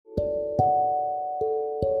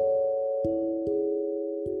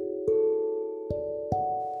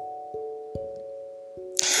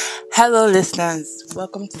Hello, listeners.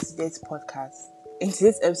 Welcome to today's podcast. In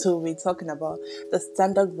today's episode, we're talking about the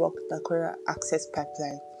Standard Rock Dakota Access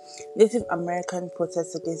Pipeline. Native American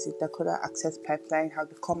protests against the Dakota Access Pipeline have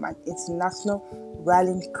become an international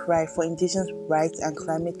rallying cry for indigenous rights and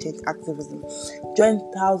climate change activism, drawing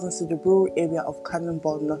thousands to the rural area of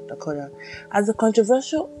Cannonball, North Dakota. As the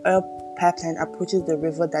controversial oil pipeline approaches the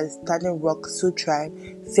river that the Standing Rock Sioux tribe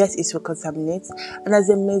fears it will contaminate, and as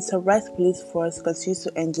the militarized police force continues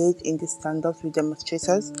to engage in these standoffs with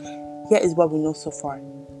demonstrators, here is what we know so far.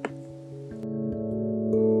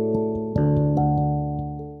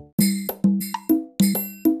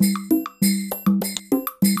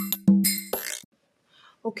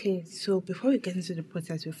 Okay, so before we get into the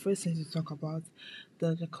protest, we first need to talk about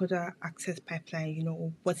the Dakota Access Pipeline,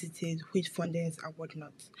 what it is, who it funds and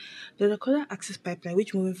whatnot. The Dakota Access Pipeline,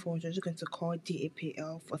 which moving forward we're just going to call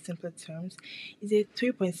DAPL for simpler terms, is a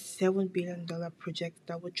 $3.7 billion project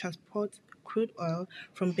that would transport crude oil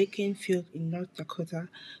from Bacon Field in North Dakota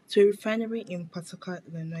to a refinery in Pawtucket,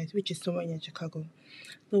 Illinois, which is somewhere near Chicago.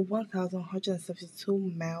 The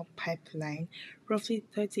 1,172-mile pipeline, roughly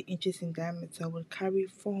 30 inches in diameter, will carry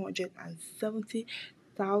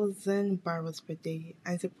 470,000 barrels per day,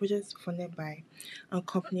 and is a project funded by a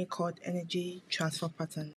company called Energy Transfer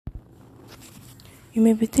Pattern. You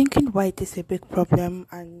may be thinking why this is a big problem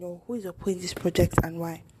and who is opposing this project and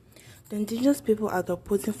why. The indigenous people are the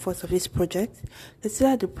opposing force of this project. They say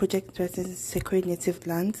that the project threatens sacred native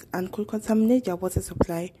lands and could contaminate their water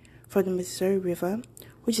supply from the Missouri River,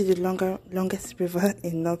 which is the longest river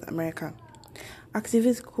in North America.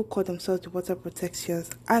 Activists who call themselves the water protectors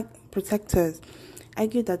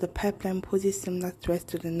argue that the pipeline poses similar threats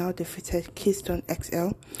to the now defeated Keystone XL,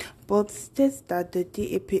 but states that the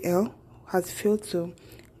DAPL has failed to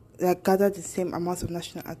gather the same amount of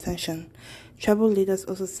national attention. Tribal leaders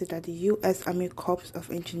also said that the U.S. Army Corps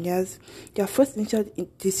of Engineers, their first initial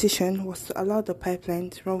decision was to allow the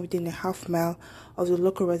pipeline to run within a half mile of the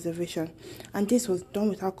local reservation, and this was done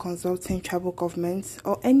without consulting tribal governments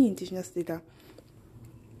or any indigenous leader,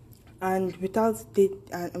 and without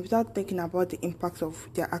thinking about the impact of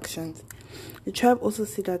their actions. The tribe also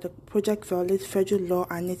said that the project violates federal law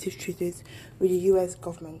and native treaties with the U.S.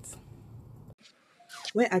 government.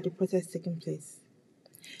 Where are the protests taking place?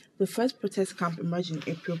 The first protest camp emerged in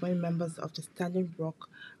April when members of the Standing Rock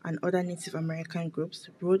and other Native American groups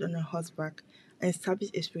rode on a horseback and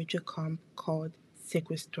established a spiritual camp called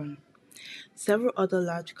Sacred Stone. Several other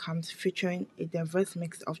large camps featuring a diverse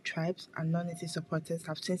mix of tribes and non-native supporters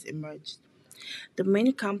have since emerged. The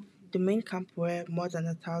main camp where more than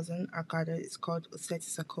 1,000 are gathered is called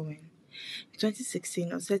Oceti-Sakowin. In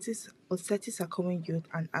 2016, Oceti-Sakowin youth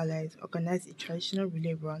and allies organized a traditional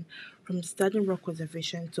relay run from the Standing Rock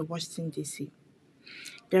Reservation to Washington, D.C.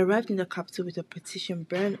 They arrived in the capital with a petition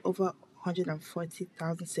bearing over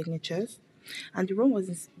 140,000 signatures, and the run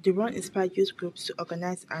inspired youth groups to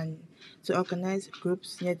organize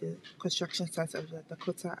groups near the construction site of the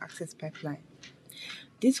Dakota Access Pipeline.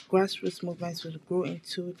 These grassroots movements would grow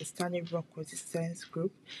into the Standing Rock Resistance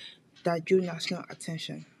Group that drew national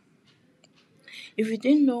attention. If you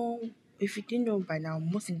didn't know by now,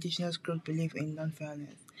 most indigenous groups believe in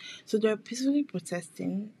non-violence, so they were peacefully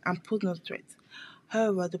protesting and posed no threat.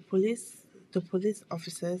 However, the police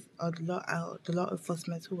officers or the law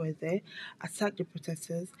enforcement who were there attacked the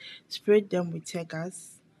protesters, sprayed them with tear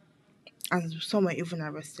gas, and some were even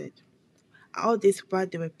arrested. All this while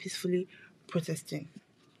they were peacefully protesting.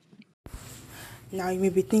 Now you may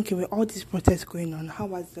be thinking, with all these protests going on, how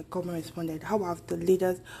has the government responded? How have the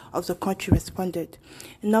leaders of the country responded?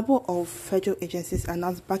 A number of federal agencies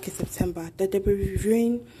announced back in September that they'll be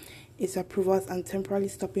reviewing its approvals and temporarily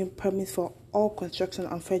stopping permits for all construction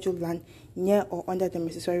on federal land near or under the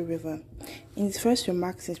Missouri River. In his first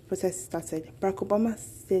remarks since protests started, Barack Obama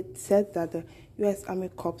said that the U.S. Army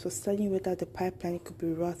Corps was studying whether the pipeline could be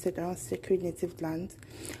routed around sacred native lands.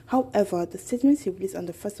 However, the statements he released on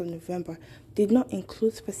the 1st of November did not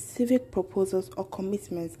include specific proposals or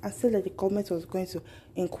commitments, and said that the government was going to,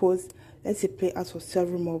 in quotes, let it play out for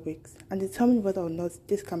several more weeks and determine whether or not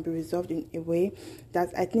this can be resolved in a way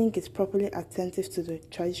that I think is properly attentive to the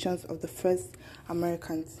traditions of the first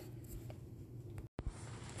Americans.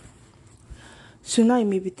 So now you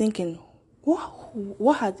may be thinking,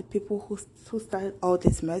 what are the people who started all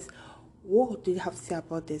this mess? What did they have to say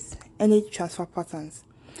about this? Energy Transfer Patterns.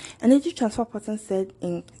 Energy Transfer Patterns said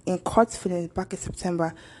in court filings back in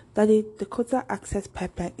September that the Dakota Access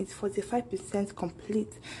Pipeline is 45%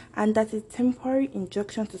 complete, and that a temporary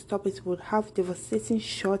injunction to stop it would have devastating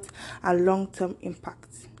short and long-term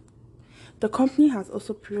impacts. The company has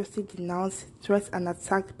also previously denounced threats and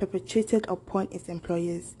attacks perpetrated upon its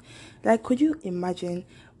employees. Like, could you imagine?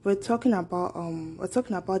 We're talking about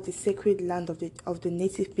the sacred land of the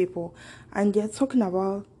native people, and they're talking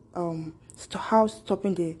about how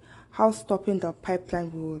stopping the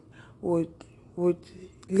pipeline would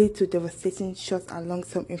lead to devastating short and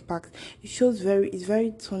long-term impacts. It's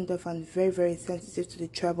very tone deaf and very, very sensitive to the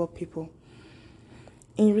tribal people.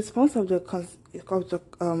 In response to the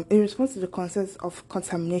concerns of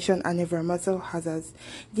contamination and environmental hazards,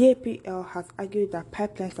 DAPL has argued that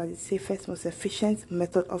pipelines are the safest, most efficient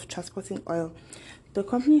method of transporting oil. The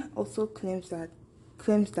company also claims that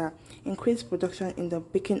increased production in the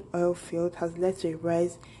Bakken oil field has led to a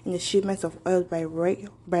rise in the shipments of oil by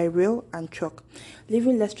rail and truck,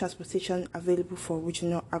 leaving less transportation available for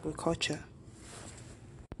regional agriculture.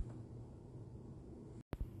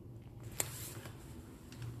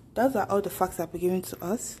 Those are all the facts that were given to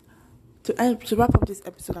us. To wrap up this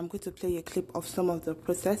episode, I'm going to play a clip of some of the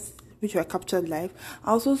protests which were captured live.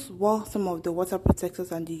 I also what some of the water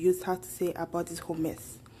protectors and the youth had to say about this whole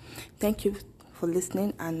mess. Thank you for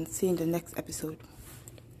listening, and see you in the next episode.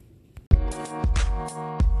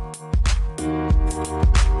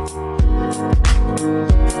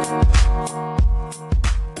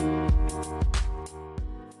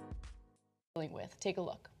 With. Take a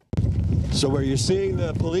look. So where you're seeing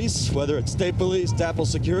the police, whether it's state police, DAPL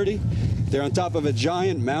security, they're on top of a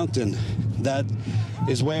giant mountain that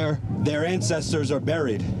is where their ancestors are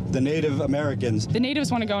buried, the Native Americans. The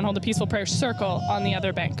natives want to go and hold a peaceful prayer circle on the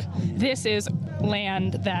other bank. This is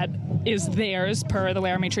land that is theirs per the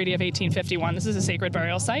Laramie Treaty of 1851. This is a sacred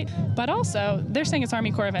burial site. But also, they're saying it's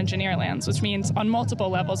Army Corps of Engineer lands, which means on multiple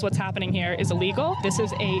levels what's happening here is illegal. This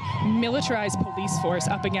is a militarized police force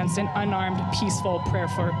up against an unarmed, peaceful prayer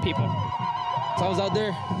for people. So I was out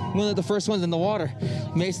there, one of the first ones in the water.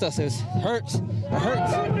 Maced us. It hurts. It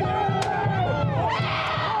hurts.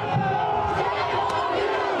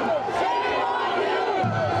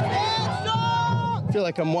 I feel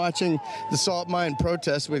like I'm watching the salt mine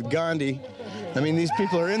protest with Gandhi. I mean, these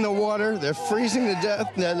people are in the water. They're freezing to death.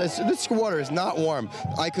 This water is not warm.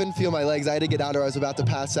 I couldn't feel my legs. I had to get out or I was about to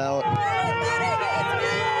pass out.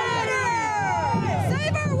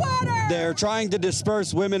 Save our water! They're trying to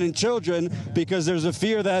disperse women and children because there's a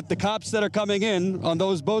fear that the cops that are coming in on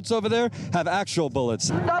those boats over there have actual bullets.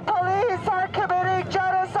 The police are committing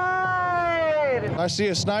genocide! I see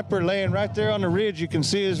a sniper laying right there on the ridge. You can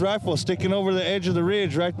see his rifle sticking over the edge of the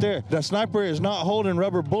ridge right there. The sniper is not holding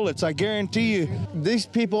rubber bullets, I guarantee you. These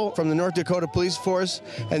people from the North Dakota Police Force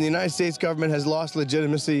and the United States government has lost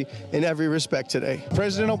legitimacy in every respect today.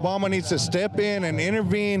 President Obama needs to step in and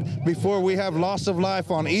intervene before we have loss of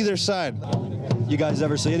life on either side. You guys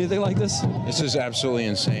ever see anything like this? This is absolutely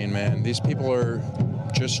insane, man. These people are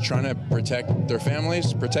just trying to protect their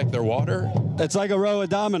families, protect their water. It's like a row of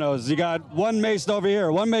dominoes. You got one maced over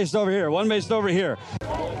here, one maced over here, one maced over here.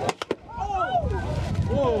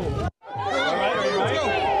 Whoa.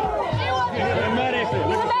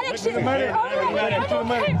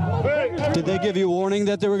 Did they give you warning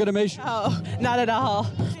that they were going to mace you? Oh, not at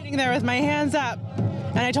all. Sitting there with my hands up,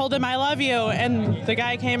 and I told him I love you, and the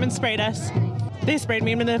guy came and sprayed us. They sprayed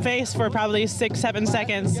me in the face for probably 6-7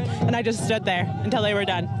 seconds, and I just stood there until they were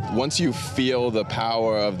done. Once you feel the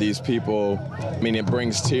power of these people, I mean, it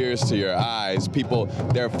brings tears to your eyes. People,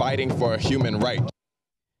 they're fighting for a human right.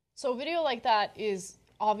 So a video like that is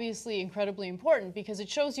obviously incredibly important because it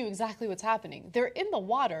shows you exactly what's happening. They're in the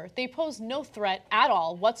water. They pose no threat at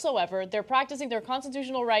all whatsoever. They're practicing their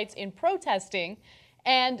constitutional rights in protesting,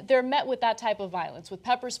 and they're met with that type of violence, with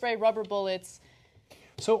pepper spray, rubber bullets.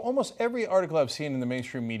 So almost every article I've seen in the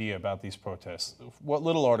mainstream media about these protests, what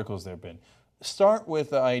little articles there have been, start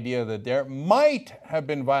with the idea that there might have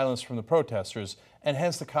been violence from the protesters and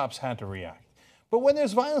hence the cops had to react. But when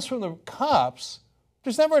there's violence from the cops,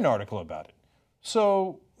 there's never an article about it.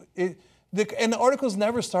 So, and the articles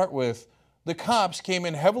never start with the cops came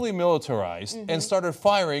in heavily militarized and started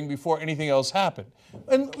firing before anything else happened.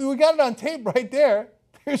 And we got it on tape right there.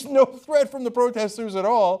 There's no threat from the protesters at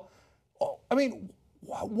all. I mean,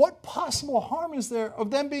 what possible harm is there of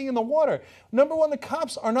them being in the water? Number one, the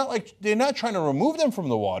cops are not they're not trying to remove them from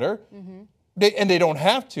the water, and they don't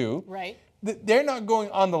have to. Right. They're not going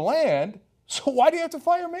on the land, so why do you have to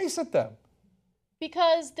fire mace at them?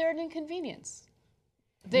 Because they're an inconvenience.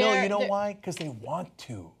 No, you know why? Because they want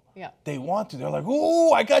to. Yeah. They want to. They're like,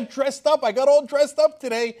 ooh, I got dressed up. I got all dressed up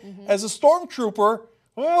today as a stormtrooper.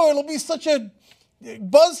 Oh, it'll be such a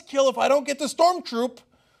buzzkill if I don't get the stormtroop.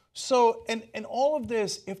 So, and all of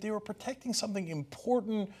this, if they were protecting something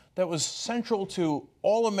important that was central to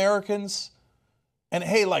all Americans, And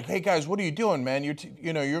hey, guys, what are you doing, man? You're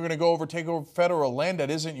going to go take over federal land that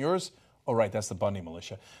isn't yours. Oh, right, that's the Bundy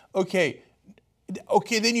militia. Okay,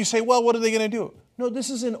 then you say, well, what are they going to do? No, this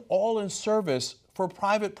is all in service for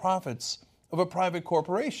private profits of a private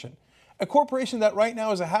corporation. A corporation that right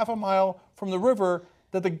now is a half a mile from the river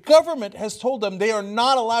that the government has told them they are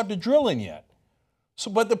not allowed to drill in yet.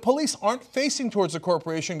 But the police aren't facing towards the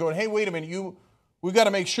corporation going, hey, wait a minute, we've got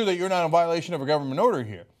to make sure that you're not in violation of a government order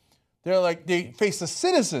here. They face the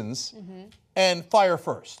citizens and fire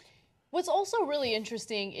first. What's also really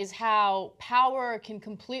interesting is how power can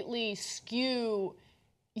completely skew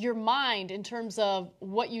your mind in terms of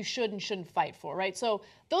what you should and shouldn't fight for, right? So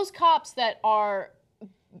those cops that are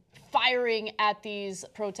firing at these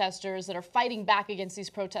protesters, that are fighting back against these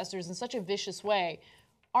protesters in such a vicious way,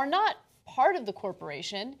 are not part of the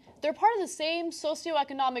corporation. They're part of the same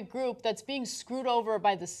socioeconomic group that's being screwed over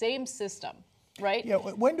by the same system, right? Yeah,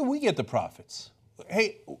 when do we get the profits?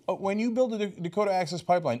 Hey, when you build the Dakota Access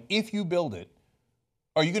Pipeline, if you build it,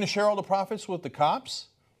 are you going to share all the profits with the cops?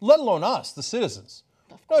 Let alone us, the citizens.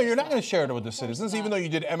 No, you're not going to share it with the citizens, even though you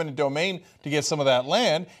did eminent domain to get some of that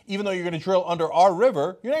land, even though you're going to drill under our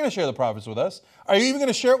river, you're not going to share the profits with us. Are you even going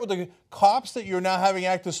to share it with the cops that you're now having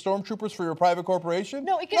act as stormtroopers for your private corporation?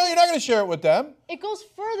 No, you're not going to share it with them. It goes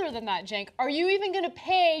further than that, Cenk. Are you even going to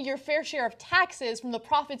pay your fair share of taxes from the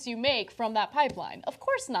profits you make from that pipeline? Of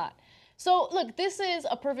course not. So, look, this is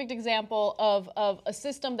a perfect example of a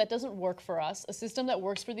system that doesn't work for us, a system that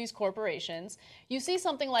works for these corporations. You see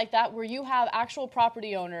something like that where you have actual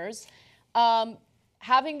property owners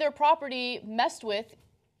having their property messed with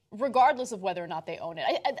regardless of whether or not they own it.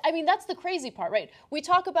 I mean, that's the crazy part, right? We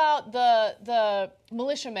talk about the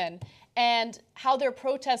militiamen and how they're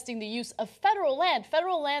protesting the use of federal land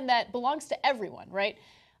that belongs to everyone, right?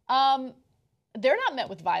 They're not met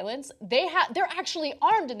with violence. They're actually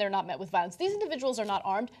armed and they're not met with violence. These individuals are not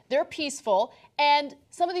armed. They're peaceful. And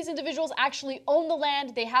some of these individuals actually own the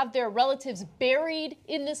land. They have their relatives buried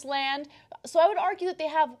in this land. So I would argue that they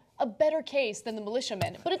have a better case than the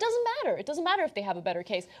militiamen. But it doesn't matter. It doesn't matter if they have a better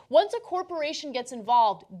case. Once a corporation gets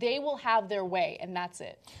involved, they will have their way, and that's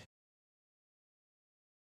it.